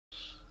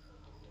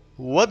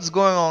What's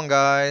going on,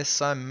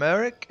 guys? I'm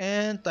Merrick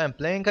and I'm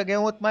playing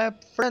again with my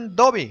friend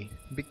Dobby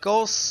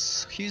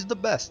because he's the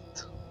best.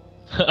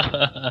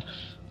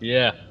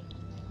 Yeah,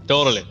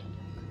 totally.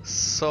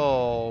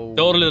 So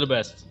Totally the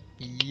best.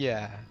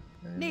 yeah,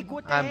 Nick,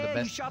 what the I'm hell? the You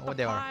best. shot the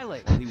Whatever.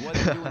 pilot. Well, he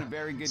wasn't doing a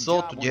very good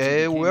So job once he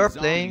today became we're a zombie,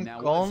 playing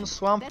now on was it?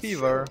 Swamp That's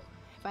Fever. true.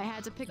 If I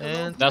had to pick a And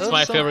role for That's each my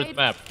also- favorite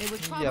map. It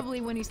was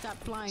probably when he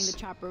stopped flying the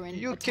chopper and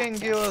You attacked can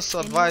give us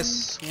Anyone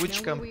advice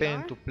which know where we campaign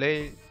are? to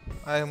play.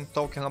 I'm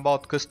talking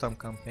about custom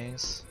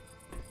campaigns.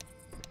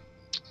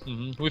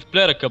 We've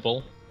played a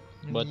couple,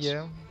 but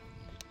yeah.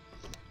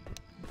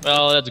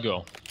 well, let's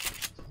go.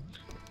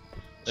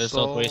 Let's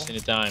not So- waste any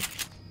time.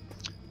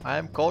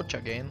 I'm coach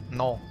again.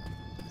 No,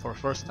 for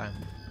first time.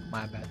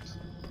 My bad.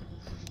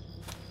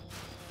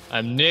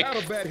 I'm Nick.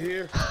 Got a bet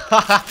here.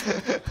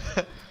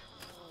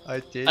 I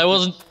take. I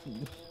wasn't.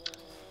 You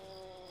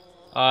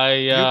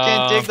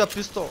can take the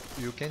pistol.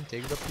 You can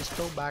take the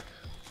pistol back.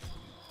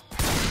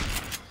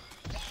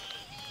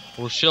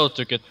 Rochelle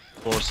took it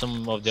for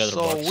some of the other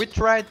So bots. we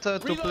tried to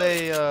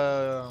play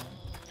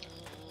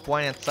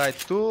point at sight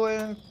 2,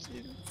 and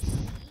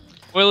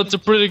Well, it's a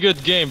pretty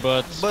good game,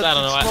 but, but I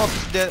don't know. it's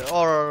not the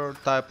our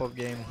type of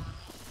game.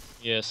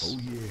 Yes, Oh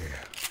yeah.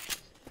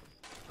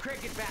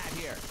 Cricket bat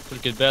here.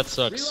 cricket bat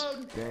sucks.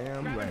 Reloading.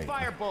 Damn Rapid right.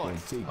 fire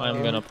bullets. Take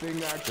I'm gonna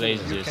everything I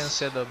place can. You can this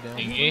set up them.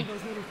 thingy.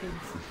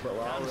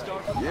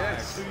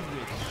 Yes.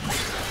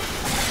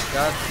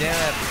 God damn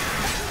it!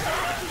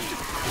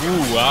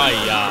 Ooh,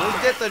 yeah.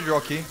 Was that a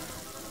jockey?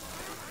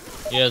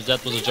 Yes,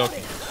 that was a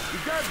jockey. You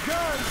got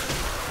guns.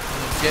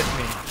 Get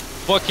me.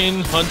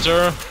 Fucking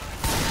hunter.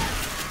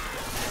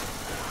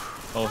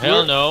 Oh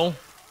hell no.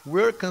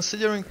 We're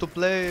considering to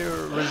play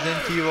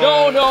Resident Evil.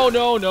 No, no,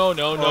 no, no,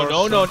 no, no,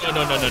 no, no, no, no,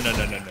 no, no, no, no,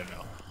 no, no,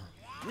 no.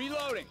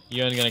 Reloading.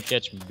 You ain't gonna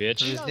catch me,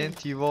 bitch.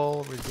 Resident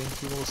Evil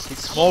 6.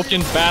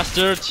 Smoking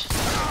bastard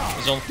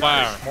is on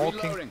fire.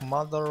 Smoking Reloading.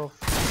 mother of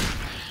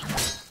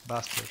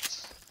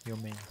bastards. You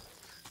mean?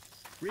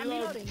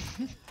 Reloading.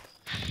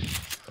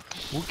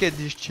 Look at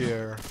this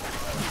chair.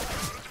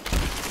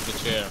 The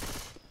chair.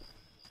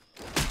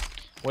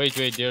 Wait,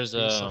 there's Piece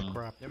of a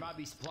crap. There might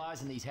be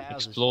supplies in these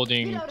houses.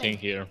 exploding thing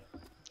here.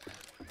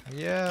 I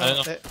Yeah,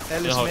 don't know.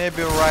 Alice No. may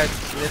be right.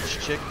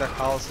 Let's check the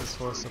houses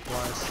for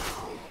supplies.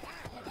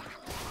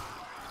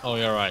 Oh,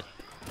 you're right.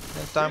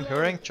 And I'm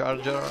hearing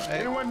charger.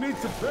 Anyone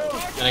needs a pill?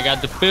 And I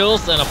got the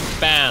pills and a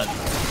pan.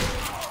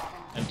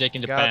 I'm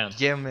taking the God pan.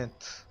 damn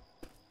it.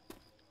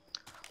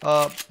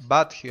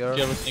 Bat here.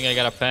 Everything I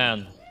got a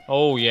pan.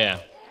 Oh yeah,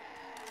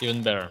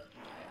 even better.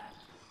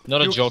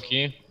 Not a Puke.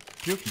 jockey.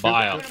 Puke,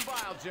 Bile. puke.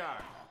 Bile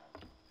jar.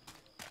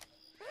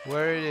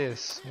 Where it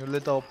is, you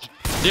little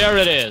There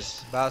it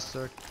is.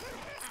 bastard.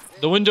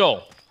 The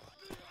window.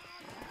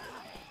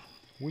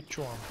 Which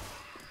one?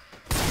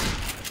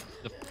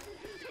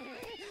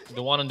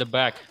 The one in the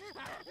back.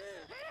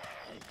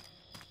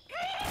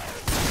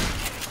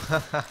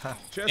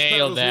 Chest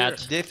Nail pedals that.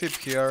 Defib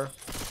here.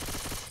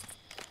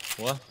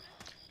 What?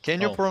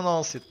 Can you Oh.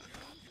 pronounce it?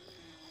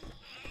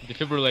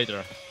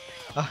 Defibrillator.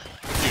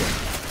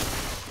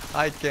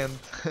 I can't.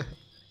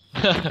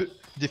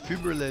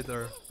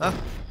 Defibrillator. Huh?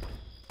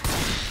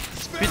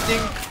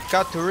 Spitting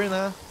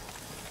Katerina.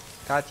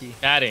 Kati.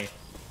 Caddy.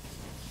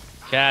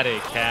 Caddy.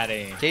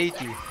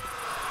 Katie.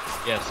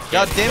 Yes.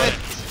 God Caddy. damn it!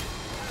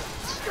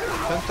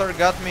 Hunter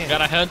got me.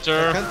 Got a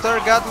hunter. Hunter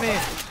got me.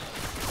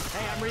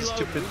 Hey, I'm reloading.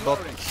 Stupid bot.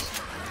 Reloading.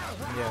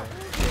 Yeah.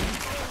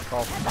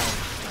 Calm down.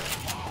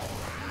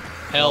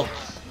 Help.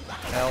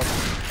 Help.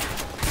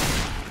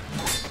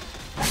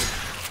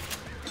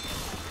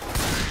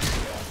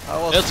 I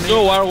was Let's playing-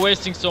 go. Why are we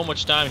wasting so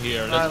much time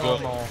here? I Let's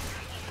don't go. know.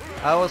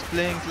 I was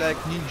playing like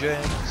ninja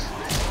and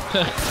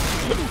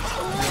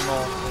you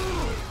know.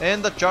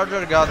 And the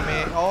charger got me.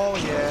 Oh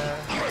yeah.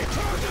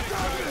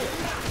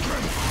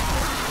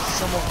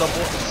 Someone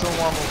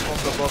from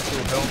the boss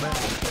will help me.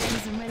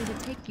 I'm ready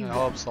to take you. I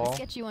hope so. Let's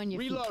get you on your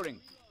feet. Reloading.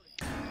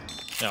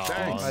 Oh,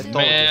 Thanks. I told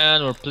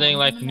man, we're playing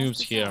like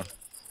noobs here.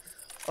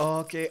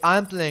 Okay,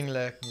 I'm playing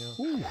like you.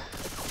 Yo,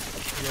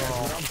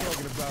 I'm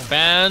talking about.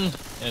 Fan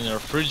and a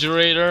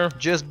refrigerator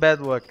just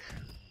bad luck.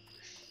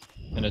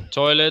 and a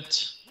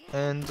toilet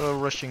And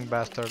rushing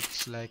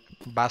bastards like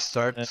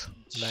bastards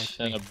like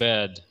and me. a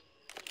bed.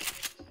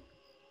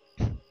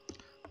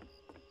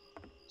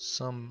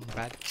 Some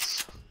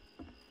bats.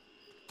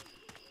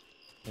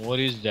 What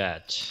is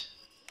that?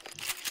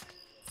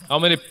 How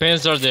many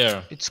pens are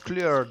there It's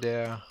clear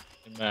there.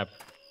 in the map?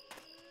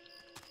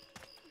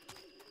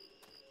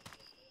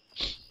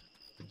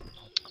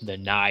 The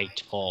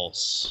night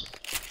falls.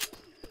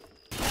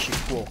 She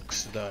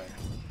walks there.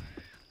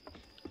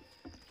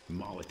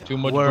 Molotov. Too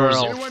much Where birds.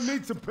 else? Anyone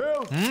needs a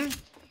pill? Hmm?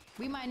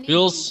 We might need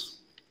Pills.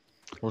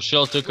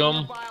 Rochelle took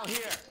them. Bile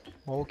here.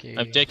 Okay.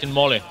 I'm taking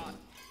Molly.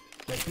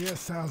 That there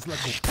sounds like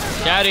a.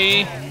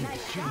 Caddy,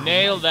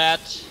 nail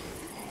that.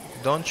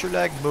 Don't you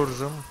like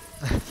Burzum?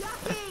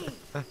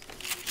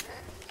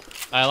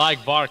 I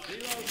like bark.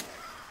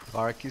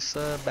 Bark is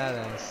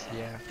badass,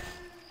 yeah.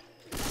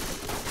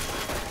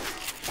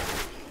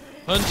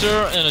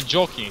 Hunter and a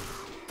jockey.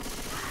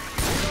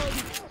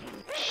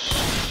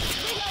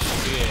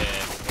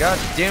 God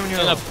damn you.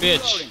 And a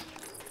bitch.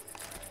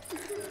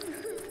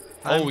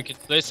 Oh, we can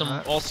play some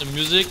awesome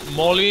music.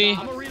 Molly.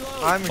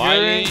 I'm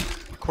Miley. hearing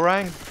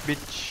crying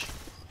bitch.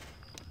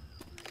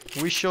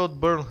 We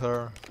should burn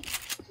her.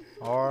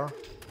 Or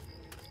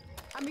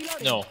I'm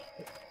reloading. No.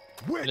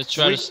 Let's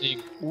try to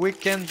sneak. we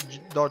can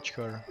dodge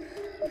her.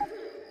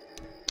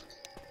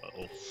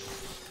 Uh-oh.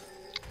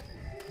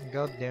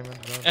 God damn it.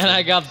 God And damn I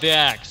it. got the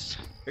axe.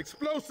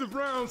 Explosive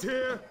rounds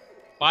here.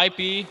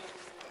 Pipey.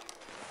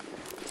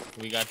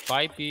 We got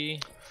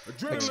Pipey.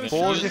 Adrenaline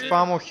Explosive shot.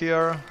 ammo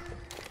here.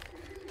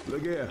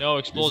 Look here. No,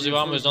 explosive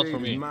ammo is not for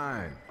me.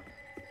 Mine.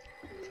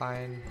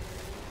 Fine.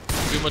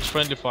 Too much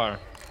friendly fire.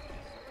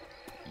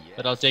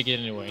 But I'll take it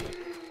anyway.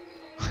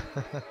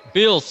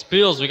 Pills,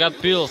 pills, we got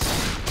pills.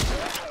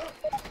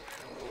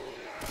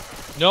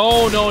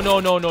 No, no, no,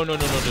 no, no, no, no, no,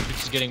 the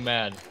bitch is getting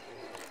mad.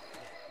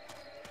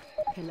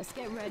 Okay, let's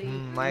get ready.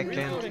 I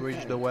can't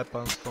reach the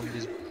weapons from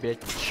this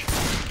bitch.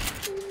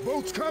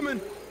 Boat's coming.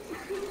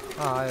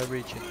 Ah, I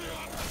reach it.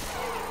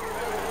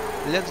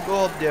 Let's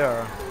go up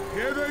there.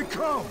 Here they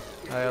come.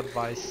 I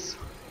advise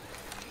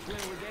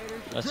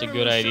That's a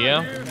good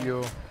idea.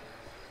 you.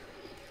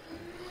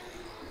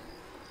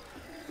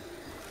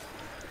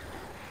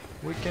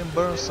 We can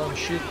burn some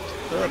shit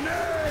up.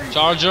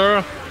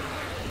 Charger.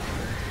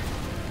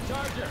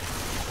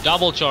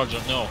 Double charger,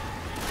 no.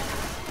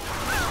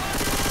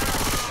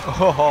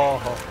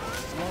 Oh,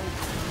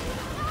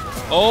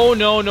 Oh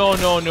no, no,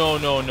 no, no,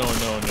 no, no, no,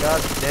 no.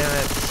 god damn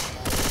it.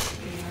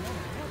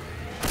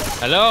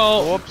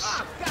 Hello? Whoops.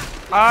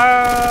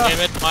 Ah!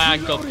 Damn it, my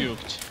ankle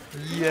puked.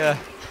 Yeah.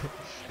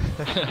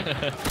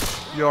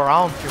 You're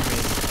around, you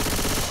mean?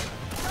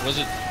 Was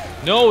it?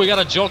 No, we got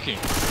a jockey.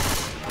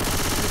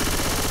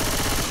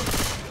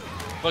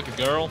 Fuck a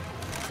girl.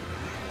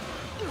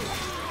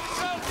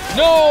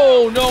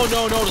 No, no,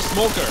 no, no, the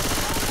smoker.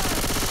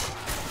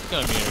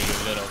 Come here, you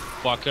little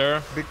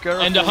fucker. Be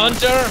careful. And the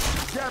hunter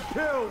Got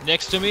pills.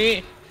 next to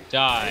me,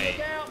 die.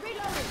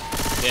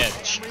 Dead.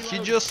 He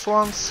just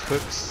wants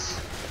hooks.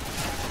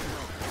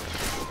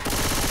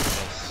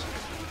 Yes.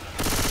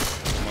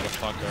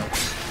 Motherfucker.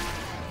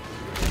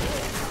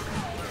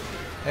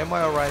 Am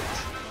I alright?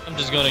 I'm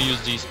just gonna use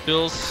these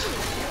pills.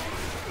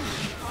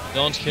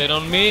 Don't hit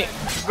on me.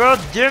 God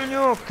damn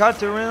you,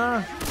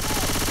 Katerina!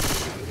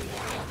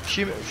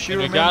 She And we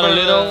remembered got a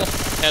little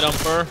head on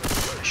her.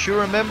 she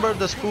remembered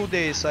the school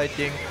days, I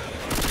think.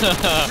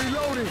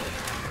 Reloading.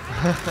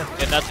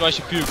 And that's why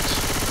she puked.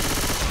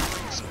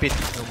 Spit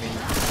to me.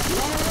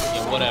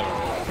 Yeah, whatever.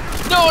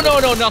 No, no,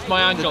 no, not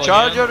my The uncle.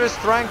 charger is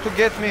trying to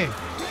get me.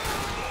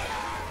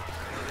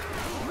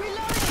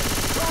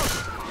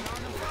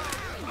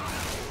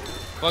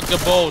 Fuck the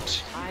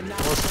boat.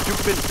 Oh,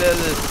 stupid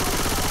Dallas.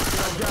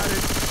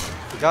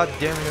 God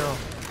damn you.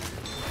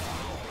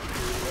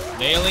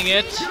 Nailing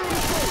it.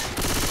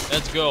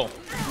 Let's go.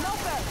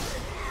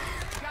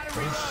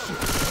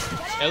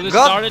 Ellis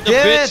God started the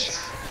damn bitch. it!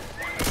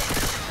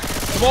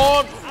 Come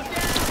on.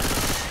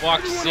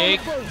 Fuck's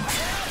sake.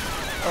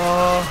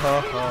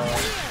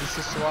 This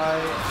is why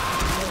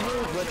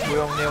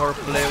we'll never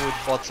play with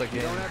bots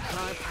again.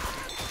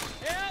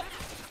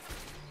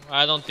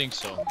 I don't think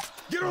so.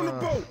 Get on the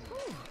boat.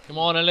 Come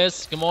on,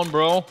 Ellis. Come on,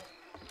 bro.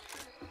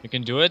 You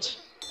can do it.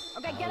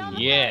 Okay, get on the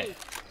Yeah. boat.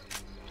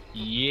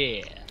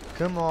 Yeah.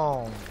 Come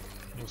on,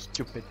 you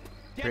stupid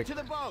Get prick. to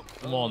the boat.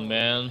 Come on,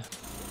 man.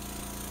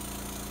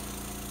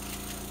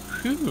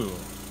 Phew.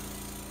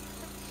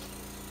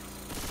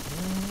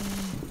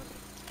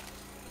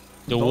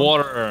 The Don't-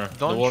 water. the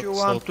Don't water you is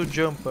want so- to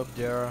jump up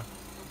there?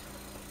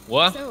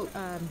 What? So,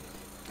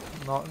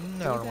 No, do you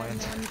never guys mind.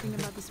 know anything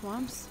about the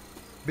swamps?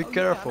 Be Oh, yeah, I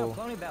know careful.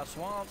 plenty about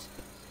swamps,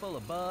 full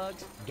of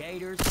bugs,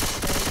 gators,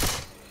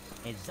 snakes,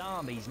 and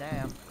zombies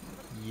now.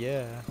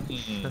 Yeah.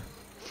 Mm-mm.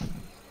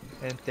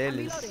 And I'm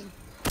Ellis. reloading.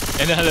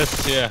 And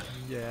Ellis, yeah.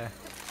 Yeah.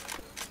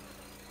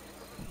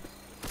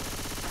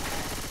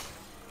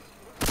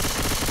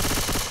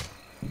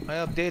 I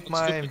update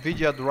my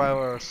Nvidia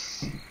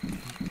drivers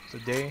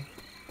today,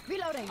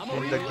 Reloading.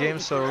 and the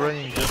games are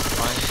running just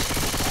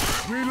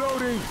fine.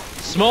 Reloading.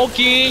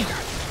 Smokey!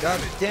 God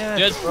damn it!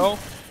 Dead, bro.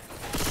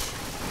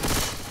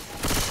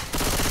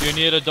 You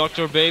need a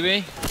doctor,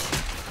 baby?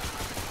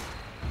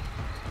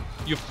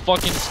 You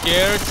fucking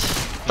scared?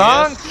 Yes.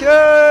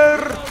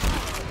 Tanker!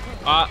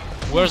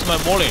 Where's my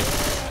molly?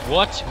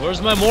 What?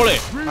 Where's my molly?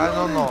 I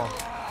don't know.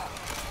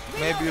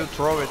 Maybe you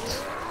throw it.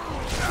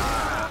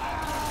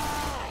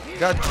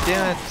 God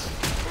damn it!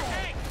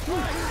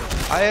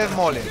 I have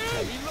molly.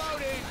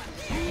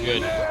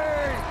 Good.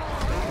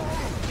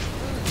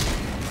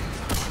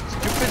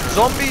 Stupid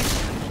zombie!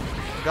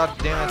 God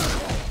damn it!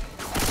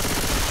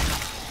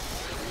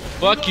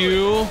 Fuck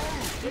you,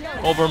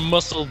 over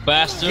muscle Get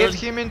bastard.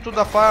 him into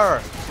the fire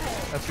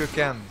if you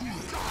can.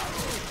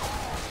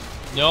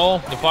 No,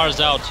 the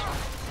fire's out.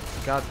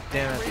 God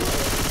damn it!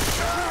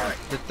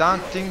 The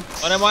tank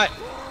thinks What am I?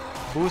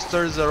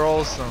 boosters are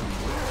awesome.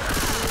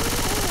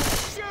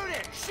 Shoot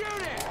it!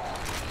 Shoot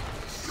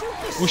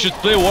it! We should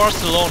play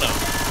Barcelona.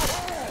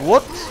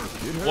 What?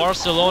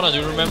 Barcelona, do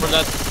you remember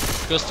that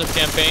custom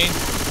campaign?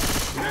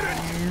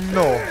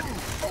 No.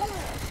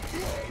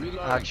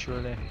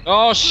 Actually.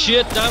 Oh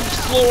shit, I'm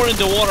slower in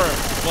the water.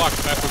 Fuck,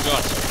 I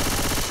forgot.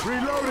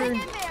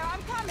 Reloading. In there,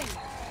 I'm coming.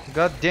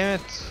 God damn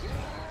it.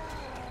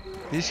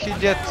 Is he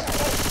dead?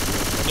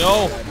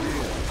 No.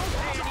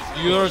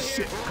 You're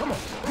Come on,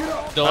 get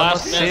up. the I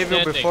last must man save you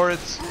standing. before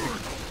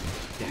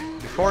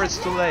it's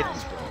too late.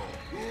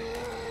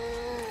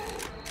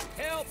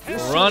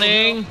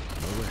 Running.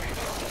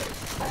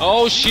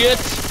 Oh shit.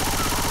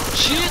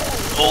 Shit.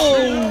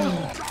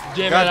 Oh.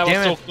 Damn it, God I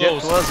damn was it, so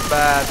close. that was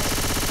bad.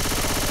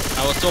 I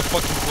was so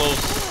fucking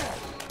close.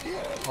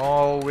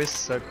 Oh, we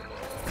suck.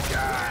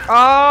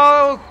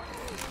 Oh!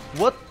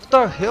 What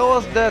the hell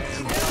was that?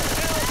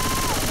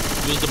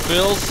 Use the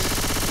pills.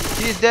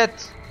 He's dead.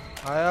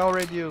 I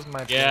already used my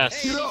pills.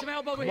 Yes. Get up.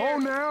 Come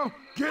on now.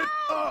 Get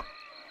up.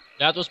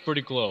 That was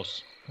pretty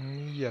close.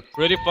 Yep.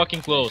 Pretty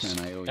fucking close.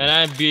 And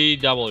I'm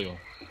BW.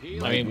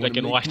 I mean black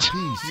and white.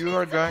 You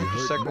are going to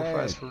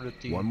sacrifice for the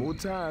team. One more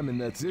time and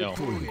that's it No.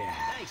 for you.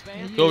 Thanks,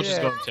 man. Coach is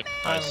Yeah. going to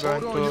I'm sacrifice.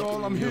 going Hold on, y'all,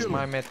 to I'm use healing.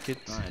 my medkit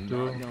I'm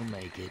too. not gonna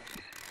make it.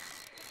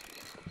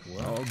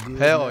 All good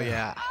Hell now.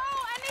 yeah.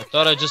 I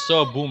thought I just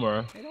saw a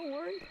boomer. Hey, don't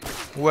worry.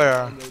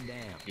 Where? Go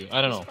down.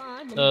 I don't know.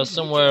 Fine.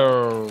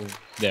 Somewhere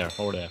there,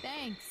 over there.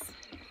 Thanks.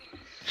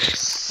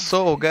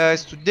 So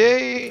guys,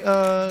 today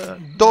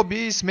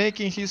Dobby is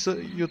making his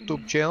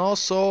YouTube channel,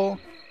 so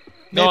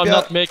No, I'm maybe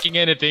not making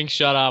anything.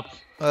 Shut up.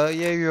 yeah,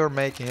 you're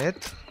making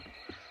it.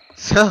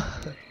 So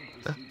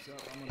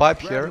pipe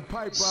Grab here. the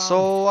pipe, Bob.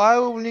 So I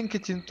will link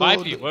it into.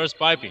 Pipey, where's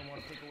Pipey?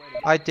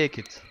 I take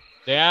it.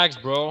 The axe,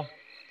 bro.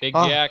 Take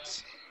Ah. the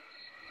axe.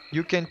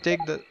 You can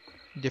take the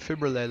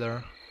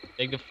defibrillator.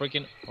 Take the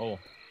freaking. Oh.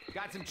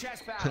 Got some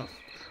chest paddles.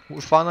 We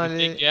You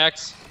finally. take the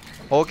axe.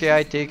 Okay,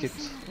 I take it.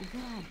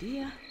 Good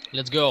idea.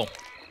 Let's go.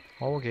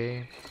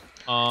 Okay.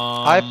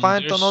 I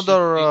find There's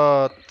another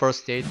something-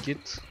 first aid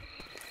kit.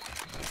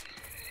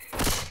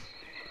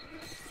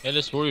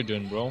 Ellis, what are you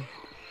doing, bro?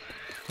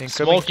 Incoming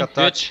Smoking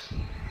attack. bitch.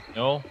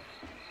 No.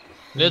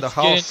 In Let's the get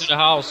house. into the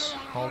house.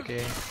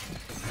 Okay.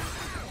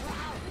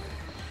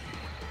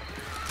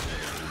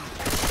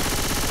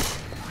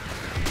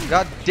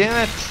 God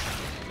damn it!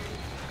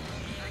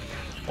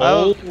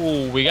 Oh,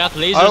 we got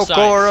laser I'll sights.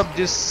 cover up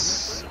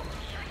this.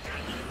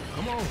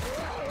 Come on.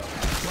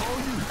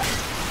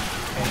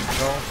 And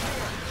go.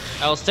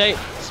 I'll stay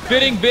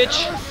spitting,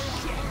 bitch.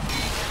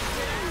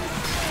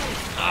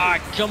 Ah,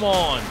 come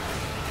on.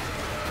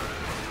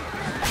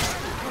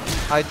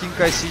 I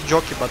think I see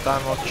Jockey, but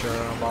I'm not sure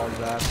about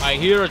that. I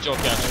hear a joke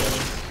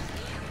actually.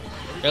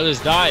 Ellis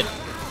died.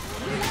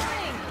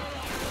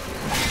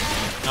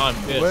 Now I'm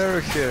pissed. Where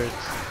you hear it?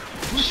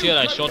 Shit,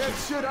 I shot you.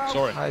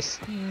 Sorry.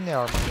 Never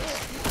mind.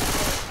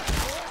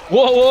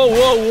 Whoa, whoa,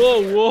 whoa,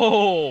 whoa,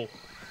 whoa.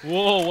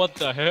 Whoa, what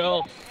the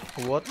hell?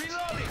 What?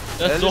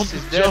 That Ellis zombie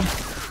is dead. jumped.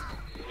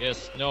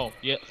 Yes, no,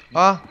 yeah.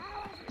 Ah,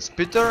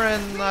 Spitter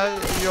and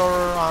your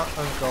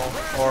uncle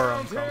or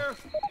uncle.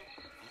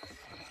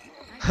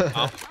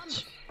 Aunt.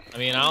 I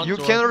mean, aunt You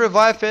or- can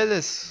revive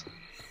Ellis.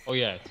 Oh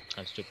yeah,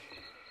 I'm stupid.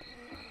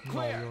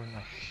 No, you're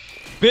not.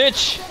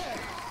 Bitch!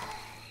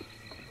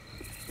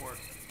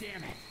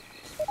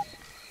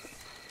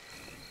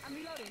 I'm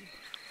reloading.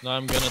 Now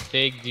I'm gonna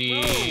take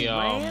the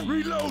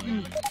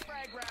Reloading.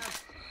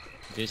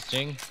 this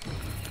thing,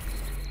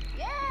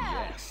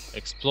 Yeah.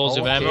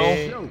 explosive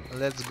Okay, ammo.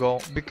 let's go.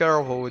 Be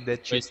careful with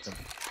that shit. Waste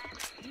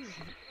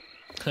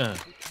them.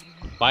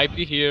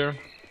 Pipey here,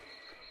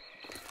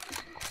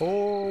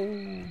 Oh,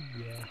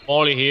 yeah.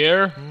 Molly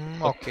here.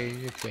 Okay,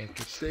 you take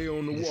it. Stay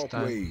on the This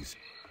time. walkways.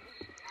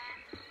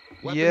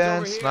 Weapons Yeah,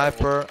 over here.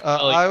 sniper.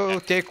 Oh, I yeah.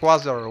 will take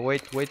Quasar.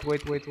 Wait.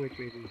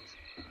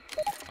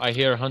 I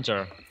hear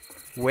Hunter.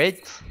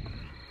 Wait.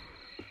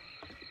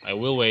 I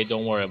will wait.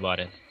 Don't worry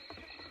about it.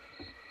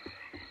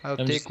 I'll I'm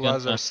take just gonna-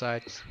 Quasar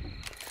sight.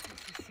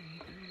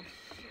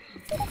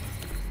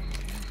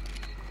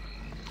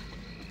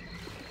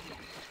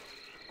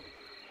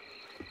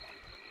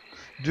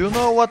 Do you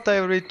know what I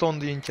read on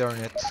the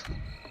internet?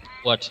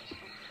 What?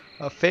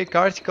 A fake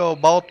article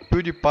about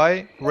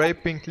PewDiePie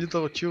raping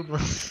little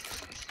children.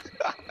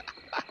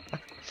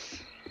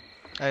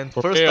 And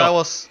For first real? I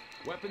was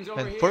Weapons over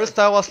and here. first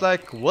I was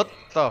like, what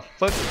the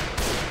fuck?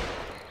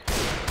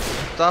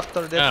 And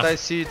after that Yeah. I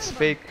see it's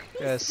fake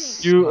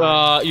as You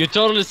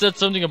totally said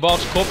something about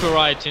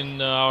copyright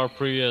in our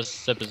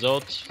previous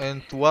episode.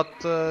 And what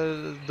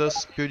does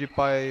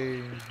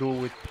PewDiePie do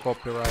with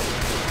copyright?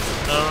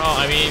 No,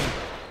 I mean,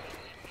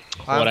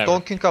 I'm whatever.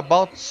 talking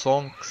about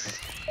songs.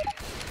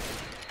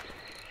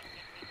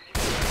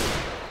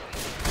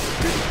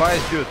 PewDiePie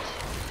is good.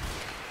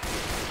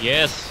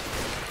 Yes.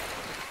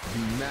 Do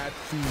not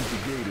feed the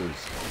gators.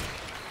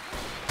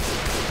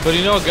 But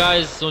you know,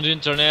 guys on the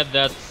internet,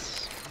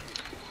 that's,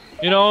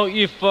 you know,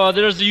 if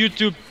there's a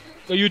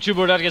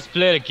YouTuber that gets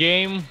played a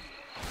game,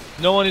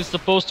 no one is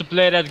supposed to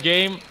play that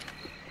game,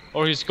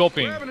 or he's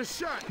copying. Grabbing a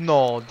shot.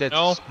 No, that's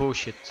No?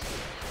 bullshit.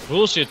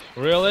 Bullshit,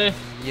 really?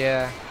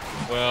 Yeah,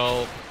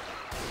 Well,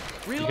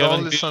 you don't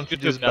haven't listen been to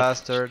YouTube these that-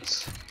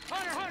 bastards.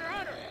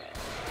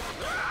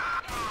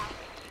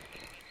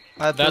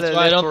 I That's play why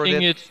I Left don't 4 think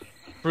Dead. it's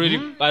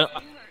pretty.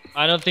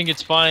 I don't think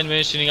it's fine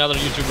mentioning other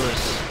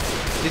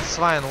YouTubers. It's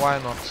fine, why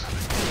not?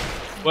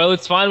 Well,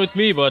 it's fine with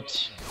me,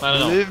 but I don't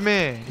know. Believe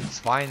me, it's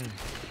fine.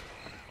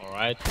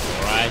 Alright,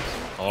 alright,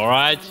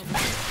 alright.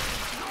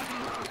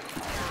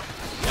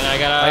 And I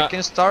gotta. I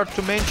can start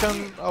to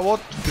mention a lot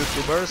of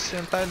YouTubers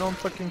and I don't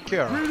fucking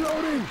care.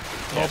 Reloading.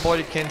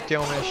 Nobody can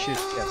tell me shit.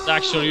 Yes.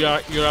 Actually,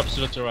 you're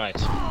absolutely right.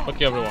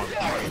 Fuck everyone.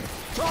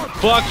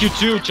 Fuck you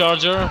too,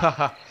 Charger.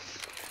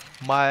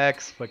 My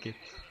ex, fuck it.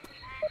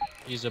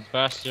 He's a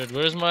bastard.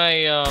 Where's my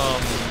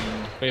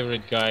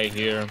favorite guy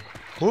here?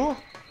 Who?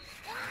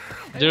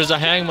 There's a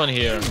hangman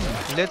here.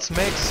 Let's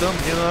make some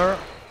dinner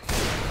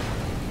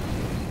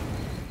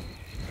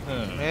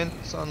and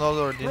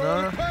another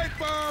dinner Pipe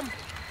bomb.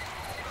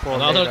 for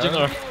Another later.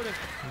 dinner.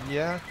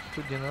 Yeah,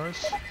 2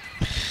 dinners.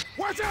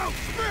 Watch out.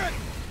 Spit.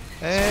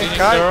 And Spinning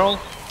girl.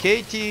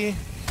 Katie.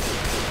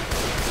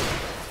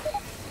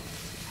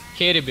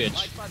 Katie bitch.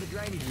 Right by the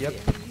drainage Yep,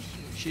 pit.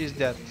 she's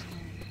dead.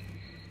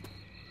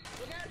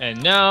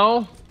 And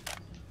now,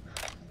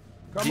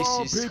 Come This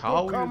on, is people.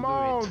 how you Come do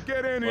on. it.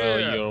 Get in well,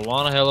 here. you're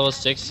one hell of a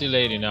sexy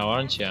lady now,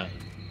 aren't you?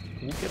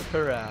 Look at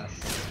her ass.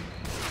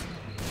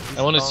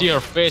 I want to see her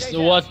face. Take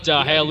What out. the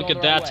We're hell? on Look at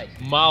our that way.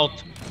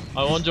 mouth.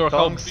 I wonder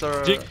how big Tongues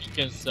are dick she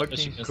can suck.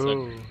 Fucking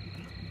cool.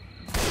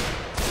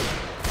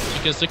 She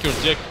can suck your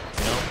dick,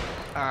 you know?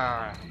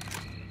 Ah,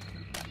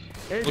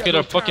 Ain't Look got at her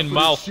no time fucking for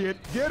this mouth. Shit.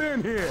 Get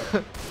in here.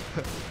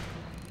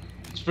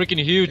 It's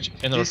freaking huge.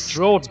 And her this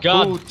throat,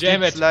 god fool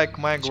damn thinks it. like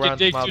my She can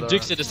take 2 grandmother.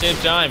 dicks at the same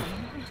time.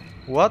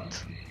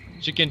 What?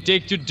 She can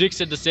take 2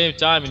 dicks at the same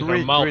time in her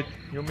 3, mouth. 3.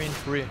 You mean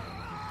 3?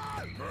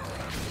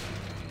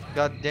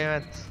 God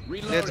damn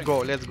it. Let's go,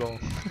 let's go.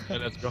 Yeah,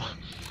 let's go.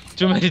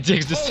 Too many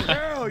dicks this Oh, time.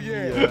 hell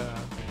yeah. Yeah.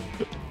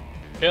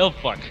 Hell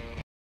fuck.